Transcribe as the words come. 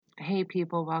Hey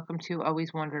people, welcome to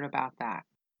Always Wondered About That.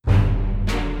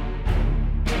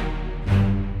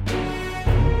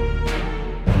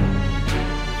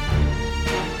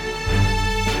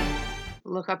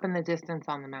 Look up in the distance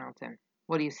on the mountain.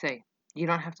 What do you see? You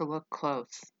don't have to look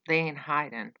close. They ain't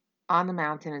hiding. On the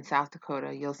mountain in South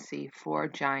Dakota, you'll see 4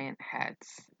 giant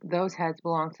heads. Those heads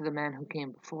belong to the men who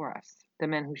came before us, the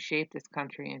men who shaped this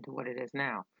country into what it is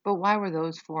now. But why were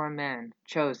those 4 men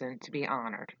chosen to be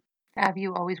honored? Have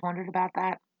you always wondered about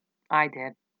that? I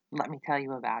did. Let me tell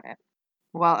you about it.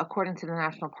 Well, according to the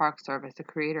National Park Service, the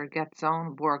creator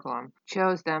Gutzon Borglum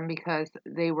chose them because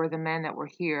they were the men that were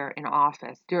here in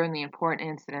office during the important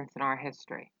incidents in our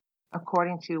history.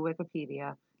 According to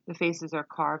Wikipedia, the faces are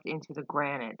carved into the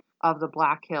granite of the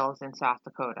Black Hills in South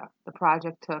Dakota. The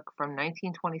project took from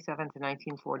 1927 to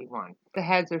 1941. The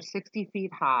heads are 60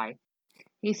 feet high.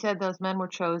 He said those men were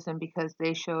chosen because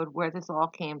they showed where this all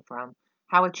came from,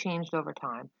 how it changed over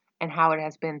time, and how it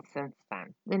has been since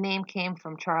then. The name came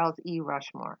from Charles E.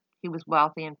 Rushmore. He was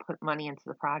wealthy and put money into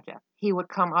the project. He would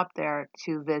come up there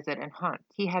to visit and hunt.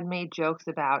 He had made jokes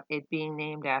about it being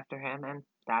named after him, and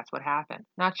that's what happened.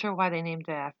 Not sure why they named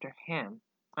it after him.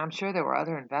 I'm sure there were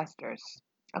other investors.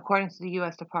 According to the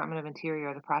U.S. Department of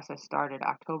Interior, the process started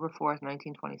October 4th,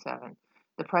 1927.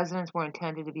 The presidents were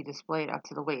intended to be displayed up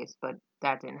to the waist, but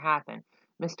that didn't happen.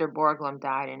 Mr. Borglum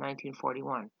died in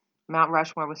 1941. Mount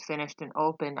Rushmore was finished and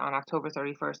opened on October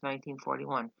 31st,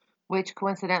 1941, which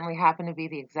coincidentally happened to be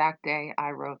the exact day I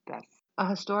wrote this. A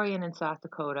historian in South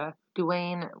Dakota,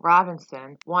 Duane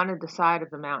Robinson, wanted the side of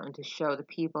the mountain to show the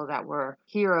people that were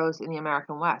heroes in the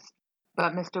American West.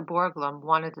 But Mr. Borglum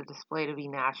wanted the display to be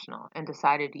national and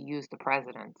decided to use the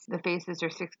presidents. The faces are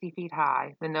 60 feet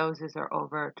high. The noses are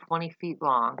over 20 feet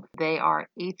long. They are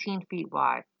 18 feet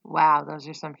wide. Wow, those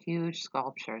are some huge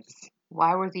sculptures.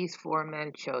 Why were these 4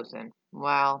 men chosen?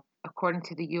 Well, according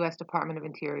to the U.S. Department of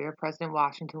Interior, President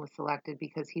Washington was selected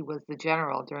because he was the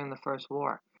general during the First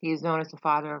War. He is known as the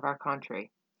father of our country.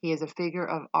 He is a figure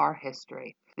of our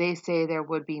history. They say there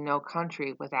would be no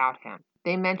country without him.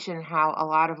 They mention how a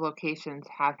lot of locations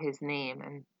have his name,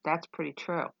 and that's pretty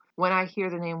true. When I hear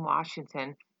the name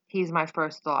Washington, he's my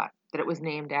first thought, that it was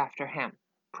named after him.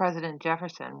 President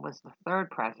Jefferson was the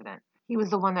 3rd president. He was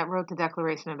the one that wrote the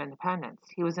Declaration of Independence.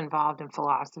 He was involved in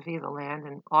philosophy, the land,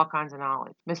 and all kinds of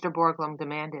knowledge. Mr. Borglum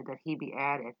demanded that he be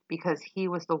added because he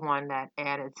was the one that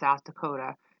added South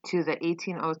Dakota to the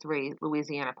 1803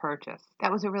 Louisiana Purchase.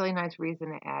 That was a really nice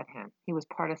reason to add him. He was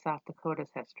part of South Dakota's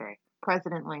history.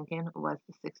 President Lincoln was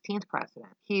the 16th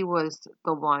president. He was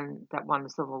the one that won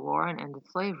the Civil War and ended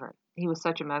slavery. He was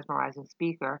such a mesmerizing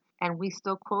speaker, and we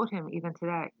still quote him even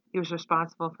today. He was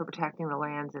responsible for protecting the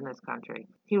lands in this country.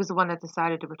 He was the one that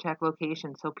decided to protect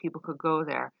locations so people could go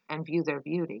there and view their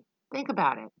beauty. Think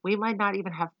about it. We might not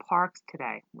even have parks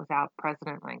today without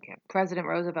President Lincoln. President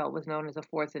Roosevelt was known as a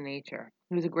force of nature.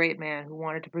 He was a great man who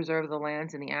wanted to preserve the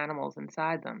lands and the animals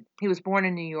inside them. He was born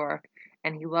in New York,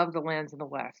 and he loved the lands in the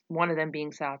West, one of them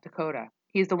being South Dakota.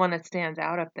 He's the one that stands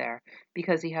out up there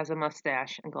because he has a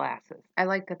mustache and glasses. I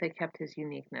like that they kept his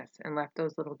uniqueness and left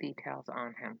those little details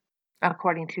on him.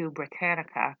 According to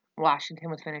Britannica,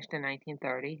 Washington was finished in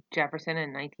 1930, Jefferson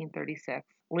in 1936,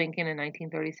 Lincoln in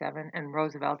 1937, and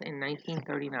Roosevelt in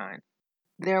 1939.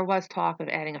 There was talk of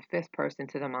adding a 5th person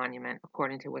to the monument,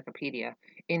 according to Wikipedia.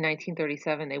 In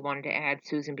 1937, they wanted to add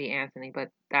Susan B. Anthony, but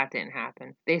that didn't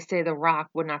happen. They say The Rock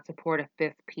would not support a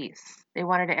 5th piece. They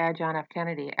wanted to add John F.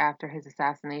 Kennedy after his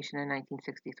assassination in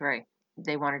 1963.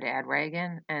 They wanted to add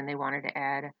Reagan, and they wanted to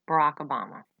add Barack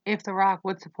Obama. If The Rock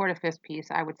would support a 5th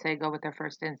piece, I would say go with their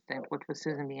first instinct, which was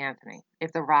Susan B. Anthony.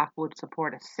 If The Rock would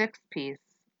support a 6th piece,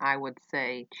 I would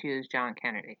say choose John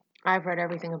Kennedy. I've read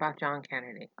everything about John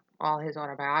Kennedy, all his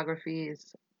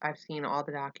autobiographies. I've seen all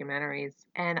the documentaries,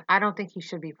 and I don't think he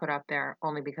should be put up there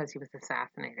only because he was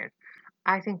assassinated.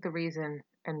 I think the reason,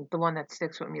 and the one that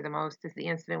sticks with me the most, is the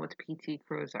incident with P.T.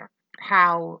 Cruiser.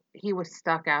 How he was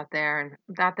stuck out there,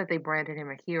 and not that they branded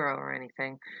him a hero or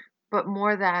anything, but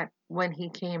more that when he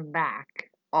came back,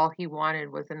 all he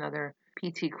wanted was another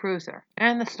P.T. Cruiser.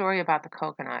 And the story about the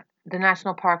coconut. The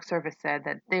National Park Service said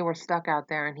that they were stuck out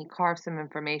there and he carved some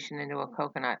information into a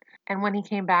coconut. And when he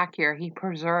came back here, he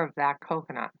preserved that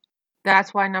coconut.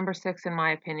 That's why number 6, in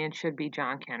my opinion, should be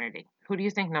John Kennedy. Who do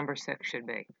you think number 6 should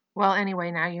be? Well,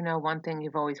 anyway, now you know one thing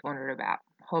you've always wondered about.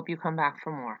 Hope you come back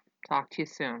for more. Talk to you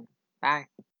soon. Bye.